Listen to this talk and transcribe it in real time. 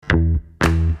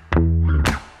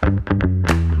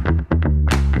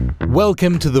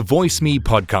Welcome to the VoiceMe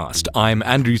podcast. I'm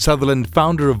Andrew Sutherland,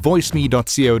 founder of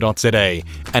VoiceMe.co.za,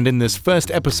 and in this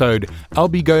first episode, I'll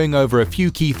be going over a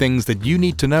few key things that you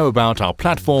need to know about our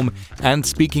platform and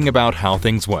speaking about how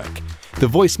things work. The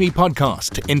VoiceMe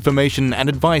podcast, information and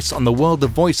advice on the world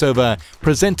of voiceover,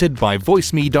 presented by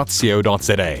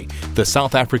VoiceMe.co.za, the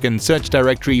South African search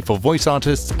directory for voice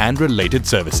artists and related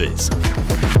services.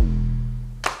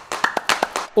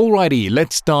 Alrighty,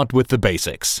 let's start with the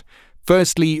basics.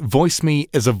 Firstly, VoiceMe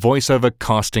is a voiceover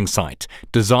casting site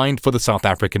designed for the South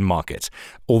African market.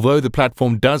 Although the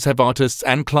platform does have artists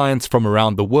and clients from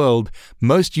around the world,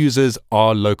 most users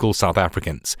are local South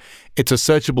Africans. It's a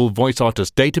searchable voice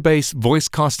artist database, voice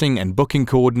casting and booking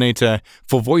coordinator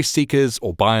for voice seekers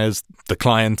or buyers, the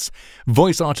clients,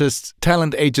 voice artists,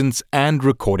 talent agents, and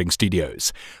recording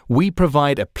studios. We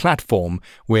provide a platform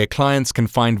where clients can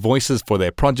find voices for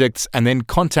their projects and then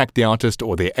contact the artist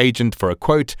or their agent for a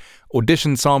quote,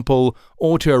 audition sample,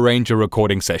 or to arrange a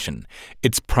recording session.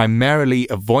 It's primarily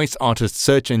a voice artist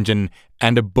search engine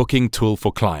and a booking tool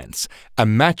for clients, a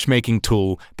matchmaking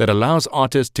tool that allows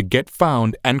artists to get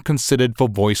found and considered for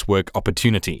voice work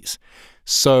opportunities.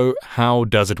 So, how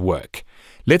does it work?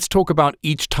 Let's talk about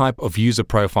each type of user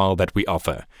profile that we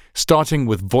offer, starting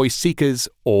with voice seekers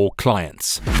or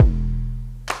clients.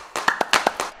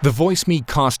 The VoiceMe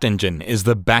cast engine is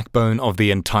the backbone of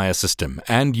the entire system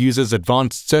and uses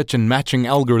advanced search and matching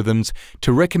algorithms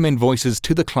to recommend voices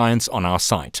to the clients on our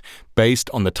site, based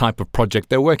on the type of project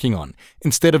they're working on,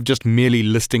 instead of just merely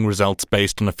listing results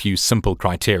based on a few simple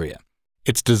criteria.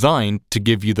 It's designed to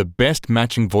give you the best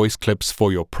matching voice clips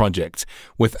for your project,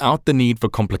 without the need for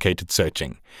complicated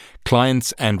searching.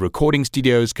 Clients and recording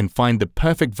studios can find the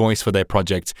perfect voice for their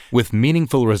project with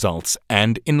meaningful results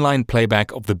and inline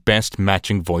playback of the best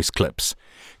matching voice clips.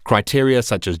 Criteria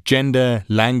such as gender,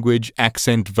 language,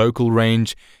 accent, vocal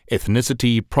range,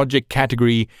 ethnicity, project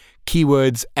category,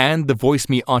 keywords, and the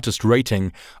VoiceMe artist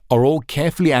rating are all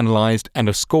carefully analyzed, and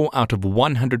a score out of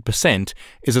 100%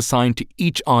 is assigned to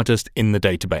each artist in the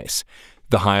database.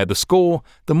 The higher the score,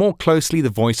 the more closely the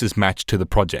voice is matched to the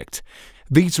project.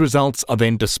 These results are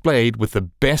then displayed with the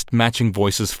best matching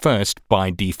voices first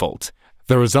by default.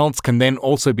 The results can then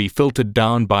also be filtered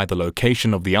down by the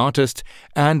location of the artist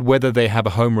and whether they have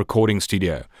a home recording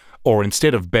studio, or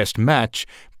instead of best match,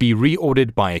 be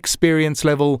reordered by experience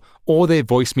level or their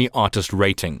VoiceMe artist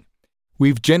rating.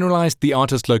 We've generalized the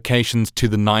artist locations to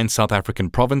the 9 South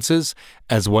African provinces,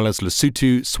 as well as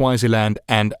Lesotho, Swaziland,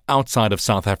 and outside of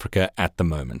South Africa at the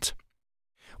moment.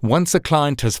 Once a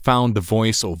client has found the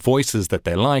voice or voices that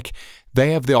they like,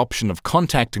 they have the option of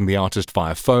contacting the artist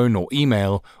via phone or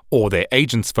email, or their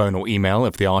agent's phone or email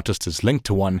if the artist is linked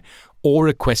to one, or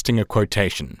requesting a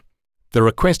quotation. The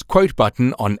Request Quote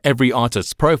button on every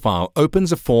artist's profile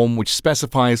opens a form which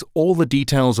specifies all the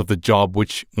details of the job,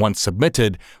 which, once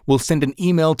submitted, will send an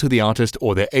email to the artist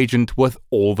or their agent with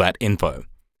all that info,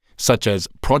 such as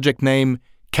project name,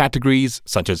 categories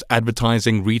such as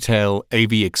advertising, retail,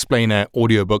 AV explainer,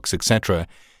 audiobooks, etc.,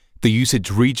 the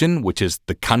usage region, which is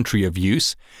the country of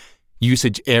use,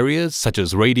 usage areas such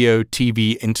as radio,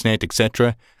 TV, internet,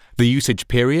 etc., the usage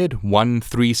period, 1,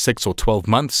 3, 6, or 12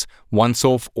 months,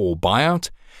 once-off or buyout,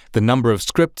 the number of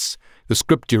scripts, the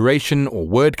script duration or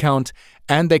word count,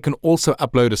 and they can also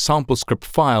upload a sample script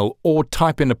file or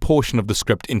type in a portion of the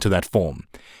script into that form.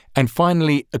 And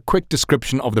finally, a quick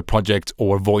description of the project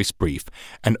or a voice brief,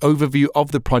 an overview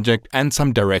of the project and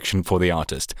some direction for the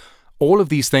artist. All of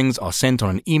these things are sent on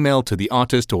an email to the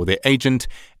artist or their agent,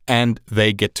 and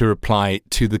they get to reply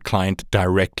to the client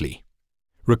directly.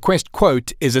 Request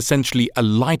Quote is essentially a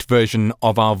light version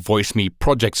of our VoiceMe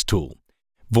Projects tool.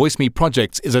 VoiceMe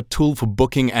Projects is a tool for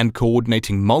booking and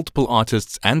coordinating multiple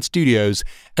artists and studios,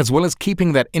 as well as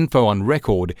keeping that info on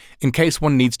record in case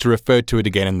one needs to refer to it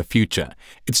again in the future.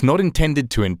 It's not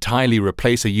intended to entirely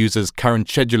replace a user's current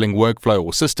scheduling workflow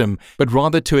or system, but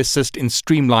rather to assist in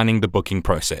streamlining the booking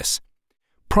process.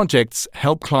 Projects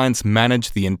help clients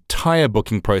manage the entire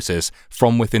booking process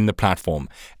from within the platform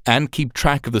and keep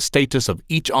track of the status of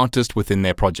each artist within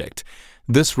their project.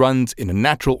 This runs in a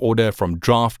natural order from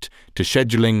draft to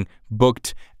scheduling,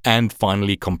 booked, and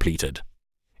finally completed.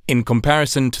 In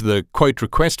comparison to the quote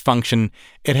request function,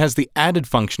 it has the added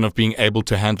function of being able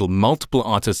to handle multiple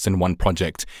artists in one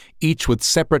project, each with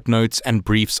separate notes and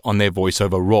briefs on their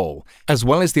voiceover role, as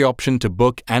well as the option to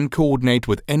book and coordinate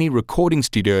with any recording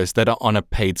studios that are on a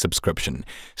paid subscription.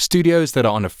 Studios that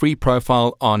are on a free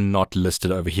profile are not listed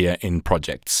over here in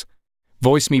projects.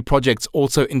 VoiceMe Projects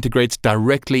also integrates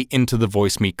directly into the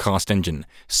VoiceMe cast engine.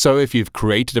 So if you've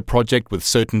created a project with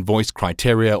certain voice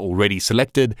criteria already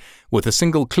selected, with a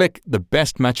single click, the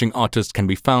best matching artist can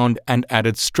be found and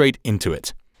added straight into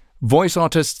it. Voice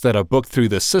artists that are booked through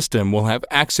this system will have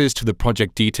access to the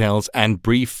project details and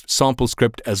brief, sample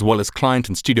script, as well as client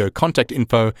and studio contact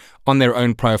info on their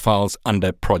own profiles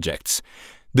under projects.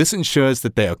 This ensures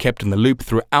that they are kept in the loop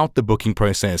throughout the booking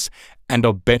process and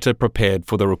are better prepared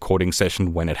for the recording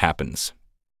session when it happens.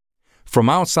 From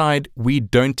our side, we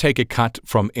don't take a cut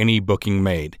from any booking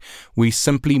made. We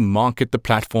simply market the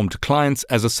platform to clients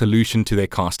as a solution to their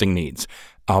casting needs.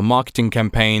 Our marketing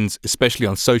campaigns, especially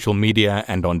on social media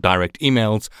and on direct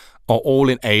emails, are all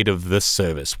in aid of this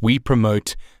service. We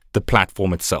promote the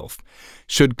platform itself.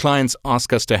 Should clients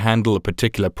ask us to handle a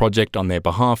particular project on their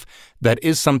behalf, that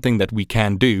is something that we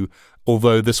can do,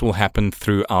 although this will happen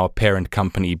through our parent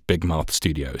company, Big Mouth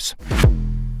Studios.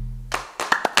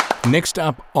 Next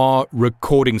up are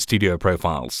recording studio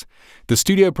profiles. The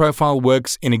studio profile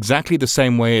works in exactly the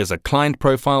same way as a client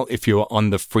profile if you are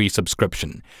on the free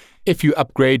subscription. If you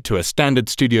upgrade to a standard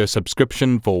studio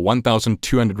subscription for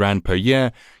 1,200 Rand per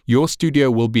year, your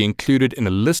studio will be included in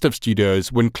a list of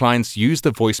studios when clients use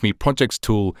the VoiceMe Projects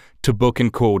tool to book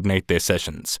and coordinate their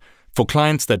sessions. For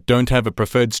clients that don't have a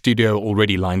preferred studio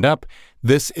already lined up,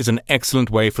 this is an excellent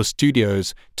way for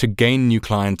studios to gain new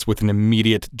clients with an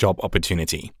immediate job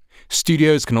opportunity.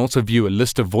 Studios can also view a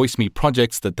list of VoiceMe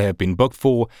projects that they have been booked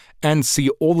for and see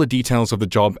all the details of the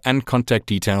job and contact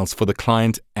details for the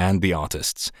client and the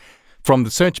artists. From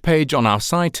the search page on our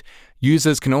site,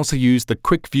 users can also use the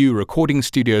Quick View Recording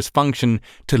Studios function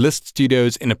to list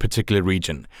studios in a particular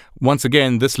region. Once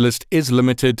again, this list is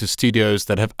limited to studios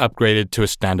that have upgraded to a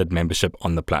standard membership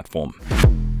on the platform.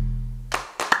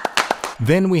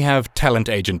 Then we have talent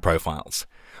agent profiles.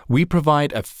 We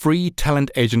provide a free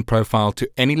talent agent profile to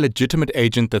any legitimate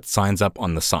agent that signs up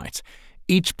on the site.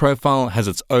 Each profile has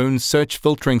its own search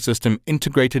filtering system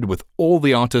integrated with all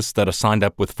the artists that are signed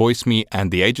up with VoiceMe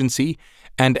and the agency,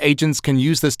 and agents can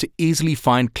use this to easily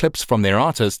find clips from their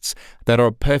artists that are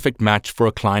a perfect match for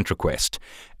a client request.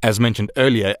 As mentioned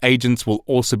earlier, agents will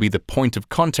also be the point of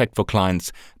contact for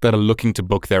clients that are looking to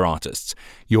book their artists.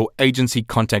 Your agency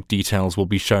contact details will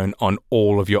be shown on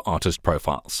all of your artist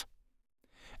profiles.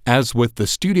 As with the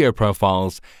studio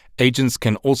profiles, agents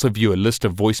can also view a list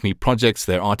of VoiceMe projects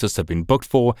their artists have been booked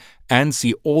for and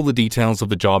see all the details of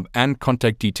the job and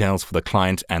contact details for the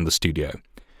client and the studio.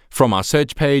 From our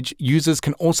search page, users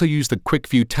can also use the Quick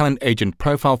View Talent Agent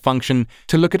profile function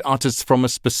to look at artists from a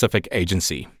specific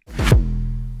agency.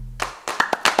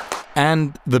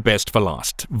 And the best for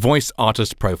last, voice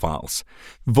artist profiles.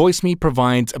 VoiceMe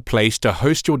provides a place to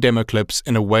host your demo clips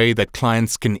in a way that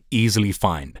clients can easily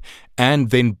find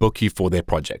and then book you for their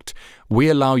project. We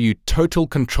allow you total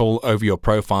control over your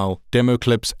profile, demo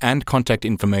clips, and contact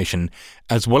information,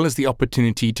 as well as the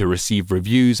opportunity to receive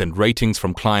reviews and ratings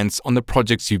from clients on the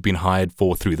projects you've been hired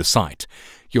for through the site.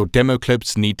 Your demo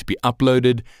clips need to be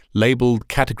uploaded, labeled,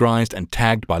 categorized, and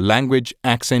tagged by language,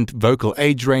 accent, vocal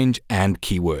age range, and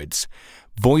keywords.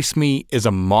 VoiceMe is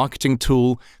a marketing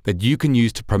tool that you can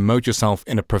use to promote yourself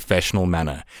in a professional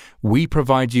manner. We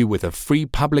provide you with a free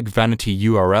public vanity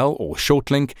URL or short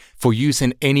link for use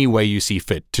in any way you see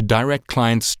fit to direct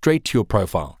clients straight to your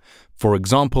profile. For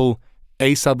example,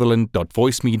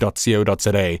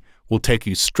 asutherland.voiceme.co.za will take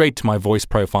you straight to my voice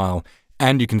profile,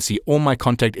 and you can see all my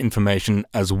contact information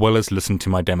as well as listen to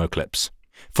my demo clips.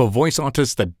 For voice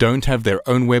artists that don't have their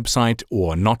own website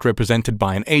or are not represented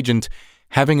by an agent,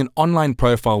 having an online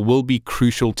profile will be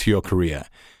crucial to your career.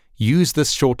 Use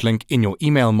this short link in your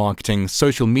email marketing,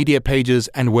 social media pages,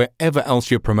 and wherever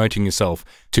else you're promoting yourself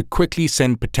to quickly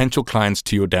send potential clients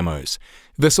to your demos.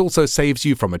 This also saves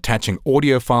you from attaching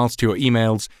audio files to your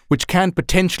emails, which can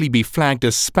potentially be flagged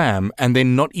as spam and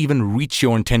then not even reach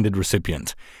your intended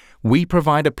recipient. We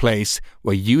provide a place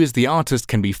where you as the artist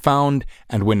can be found,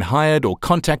 and when hired or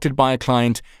contacted by a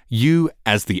client, you,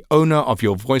 as the owner of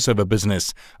your voiceover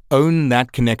business, own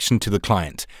that connection to the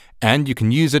client, and you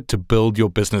can use it to build your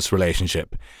business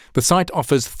relationship. The site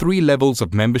offers 3 levels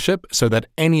of membership so that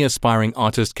any aspiring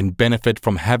artist can benefit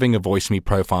from having a VoiceMe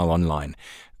profile online.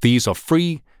 These are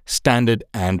free, standard,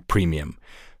 and premium.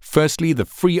 Firstly, the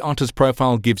free artist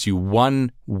profile gives you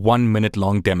one 1-minute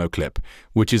long demo clip,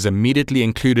 which is immediately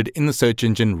included in the search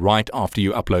engine right after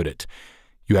you upload it.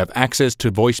 You have access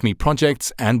to VoiceMe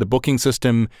projects and the booking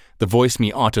system, the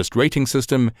VoiceMe artist rating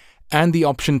system, and the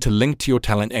option to link to your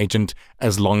talent agent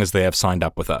as long as they have signed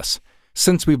up with us.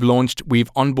 Since we've launched,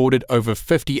 we've onboarded over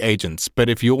 50 agents, but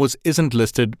if yours isn't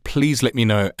listed, please let me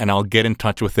know and I'll get in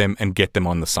touch with them and get them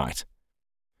on the site.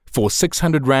 For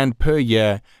 600 Rand per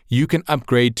year, you can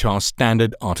upgrade to our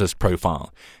standard artist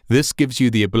profile. This gives you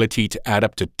the ability to add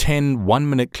up to 10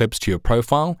 one-minute clips to your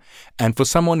profile, and for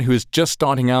someone who is just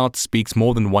starting out, speaks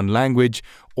more than one language,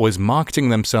 or is marketing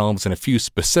themselves in a few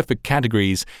specific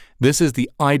categories, this is the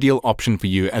ideal option for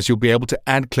you, as you'll be able to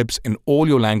add clips in all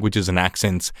your languages and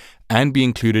accents and be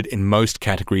included in most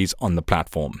categories on the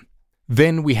platform.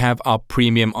 Then we have our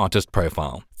premium artist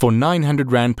profile. For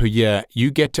 900 Rand per year, you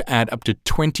get to add up to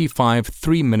 25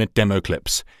 3-minute demo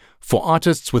clips. For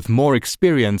artists with more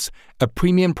experience, a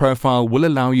premium profile will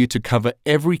allow you to cover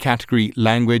every category,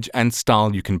 language, and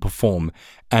style you can perform,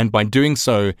 and by doing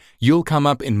so, you'll come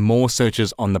up in more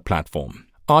searches on the platform.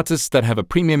 Artists that have a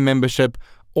premium membership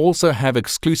also have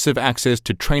exclusive access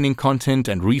to training content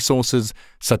and resources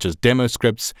such as demo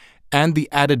scripts, and the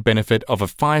added benefit of a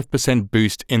 5%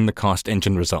 boost in the Cast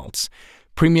Engine results.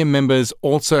 Premium members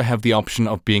also have the option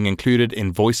of being included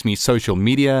in VoiceMe social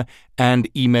media and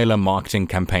emailer marketing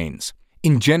campaigns.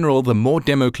 In general, the more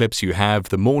demo clips you have,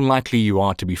 the more likely you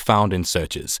are to be found in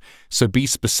searches. So be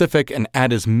specific and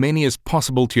add as many as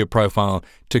possible to your profile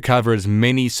to cover as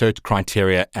many search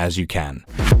criteria as you can.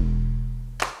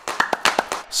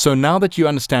 So now that you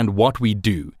understand what we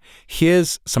do,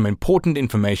 here's some important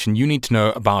information you need to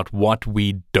know about what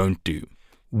we don't do.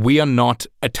 We are not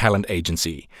a talent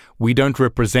agency. We don't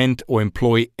represent or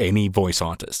employ any voice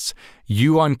artists.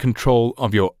 You are in control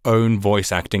of your own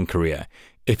voice acting career.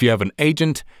 If you have an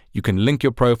agent, you can link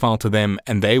your profile to them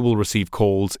and they will receive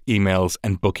calls, emails,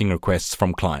 and booking requests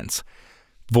from clients.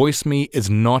 VoiceMe is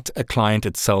not a client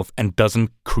itself and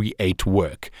doesn't create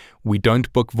work. We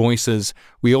don't book voices.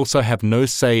 We also have no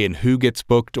say in who gets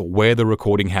booked or where the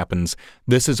recording happens.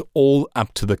 This is all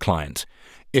up to the client.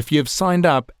 If you have signed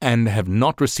up and have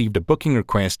not received a booking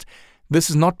request, this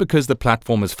is not because the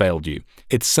platform has failed you.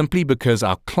 It's simply because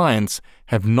our clients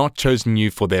have not chosen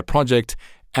you for their project,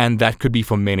 and that could be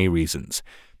for many reasons.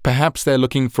 Perhaps they're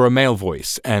looking for a male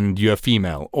voice and you're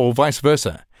female, or vice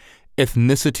versa.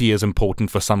 Ethnicity is important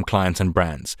for some clients and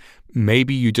brands.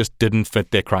 Maybe you just didn't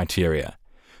fit their criteria.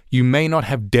 You may not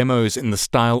have demos in the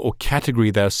style or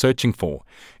category they're searching for.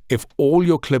 If all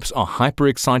your clips are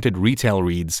hyper-excited retail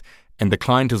reads and the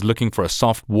client is looking for a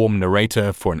soft, warm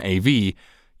narrator for an AV,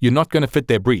 you're not going to fit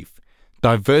their brief.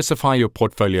 Diversify your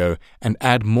portfolio and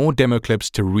add more demo clips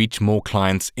to reach more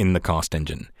clients in the Cast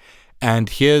Engine. And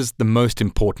here's the most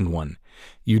important one.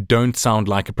 You don't sound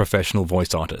like a professional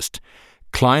voice artist.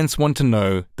 Clients want to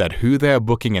know that who they are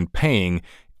booking and paying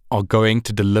are going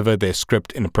to deliver their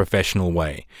script in a professional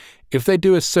way. If they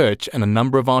do a search and a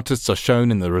number of artists are shown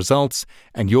in the results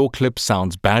and your clip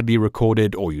sounds badly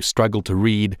recorded, or you struggle to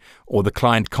read, or the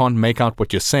client can't make out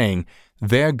what you're saying,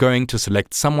 they're going to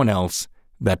select someone else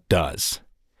that does.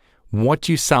 What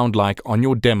you sound like on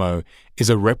your demo is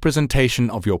a representation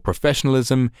of your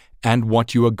professionalism and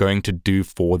what you are going to do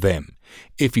for them.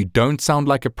 If you don't sound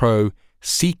like a pro,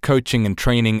 seek coaching and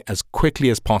training as quickly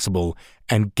as possible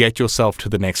and get yourself to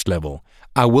the next level.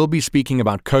 I will be speaking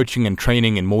about coaching and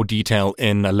training in more detail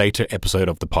in a later episode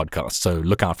of the podcast, so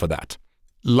look out for that.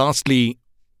 Lastly,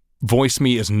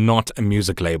 VoiceMe is not a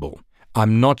music label.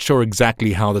 I'm not sure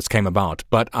exactly how this came about,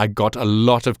 but I got a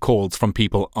lot of calls from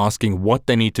people asking what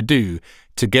they need to do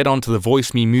to get onto the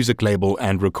VoiceMe music label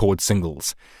and record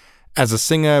singles. As a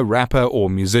singer, rapper, or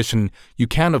musician, you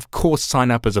can of course sign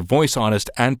up as a voice artist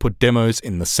and put demos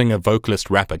in the singer, vocalist,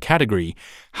 rapper category.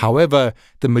 However,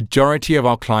 the majority of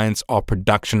our clients are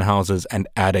production houses and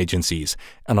ad agencies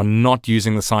and are not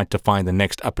using the site to find the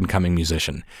next up-and-coming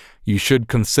musician. You should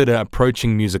consider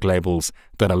approaching music labels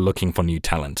that are looking for new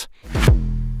talent.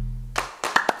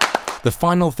 The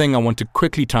final thing I want to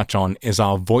quickly touch on is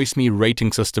our VoiceMe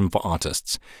rating system for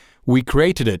artists. We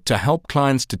created it to help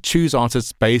clients to choose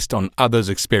artists based on others'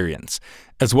 experience,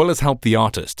 as well as help the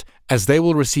artist, as they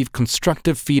will receive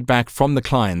constructive feedback from the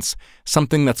clients,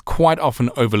 something that's quite often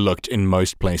overlooked in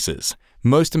most places.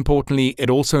 Most importantly,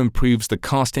 it also improves the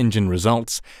Cast Engine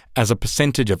results, as a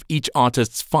percentage of each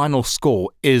artist's final score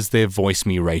is their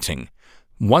VoiceMe rating.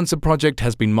 Once a project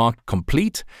has been marked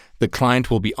complete, the client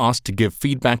will be asked to give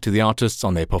feedback to the artists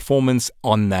on their performance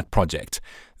on that project.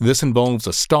 This involves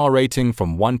a star rating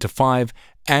from 1 to 5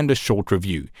 and a short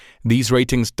review. These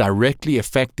ratings directly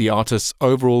affect the artist's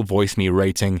overall VoiceMe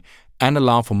rating and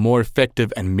allow for more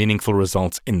effective and meaningful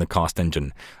results in the Cast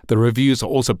Engine. The reviews are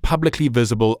also publicly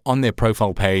visible on their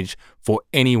profile page for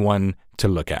anyone to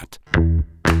look at.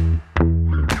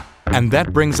 And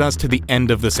that brings us to the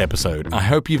end of this episode. I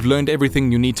hope you've learned everything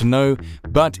you need to know,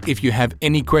 but if you have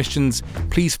any questions,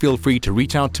 please feel free to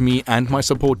reach out to me and my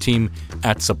support team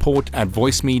at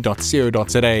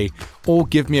support@voiceme.co.za or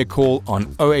give me a call on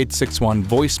 0861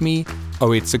 VoiceMe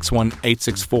 0861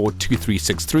 864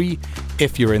 2363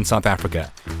 if you're in South Africa.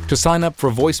 To sign up for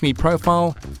a VoiceMe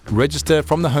profile, register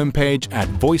from the homepage at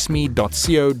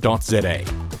voiceme.co.za.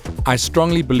 I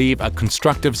strongly believe a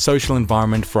constructive social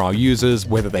environment for our users,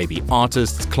 whether they be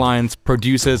artists, clients,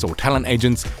 producers, or talent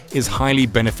agents, is highly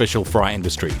beneficial for our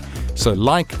industry. So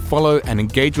like, follow, and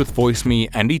engage with VoiceMe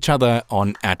and each other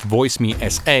on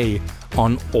 @VoiceMeSA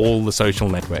on all the social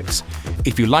networks.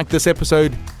 If you like this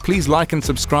episode, please like and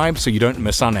subscribe so you don't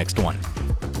miss our next one.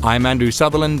 I'm Andrew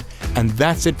Sutherland, and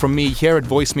that's it from me here at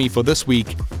VoiceMe for this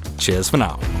week. Cheers for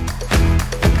now.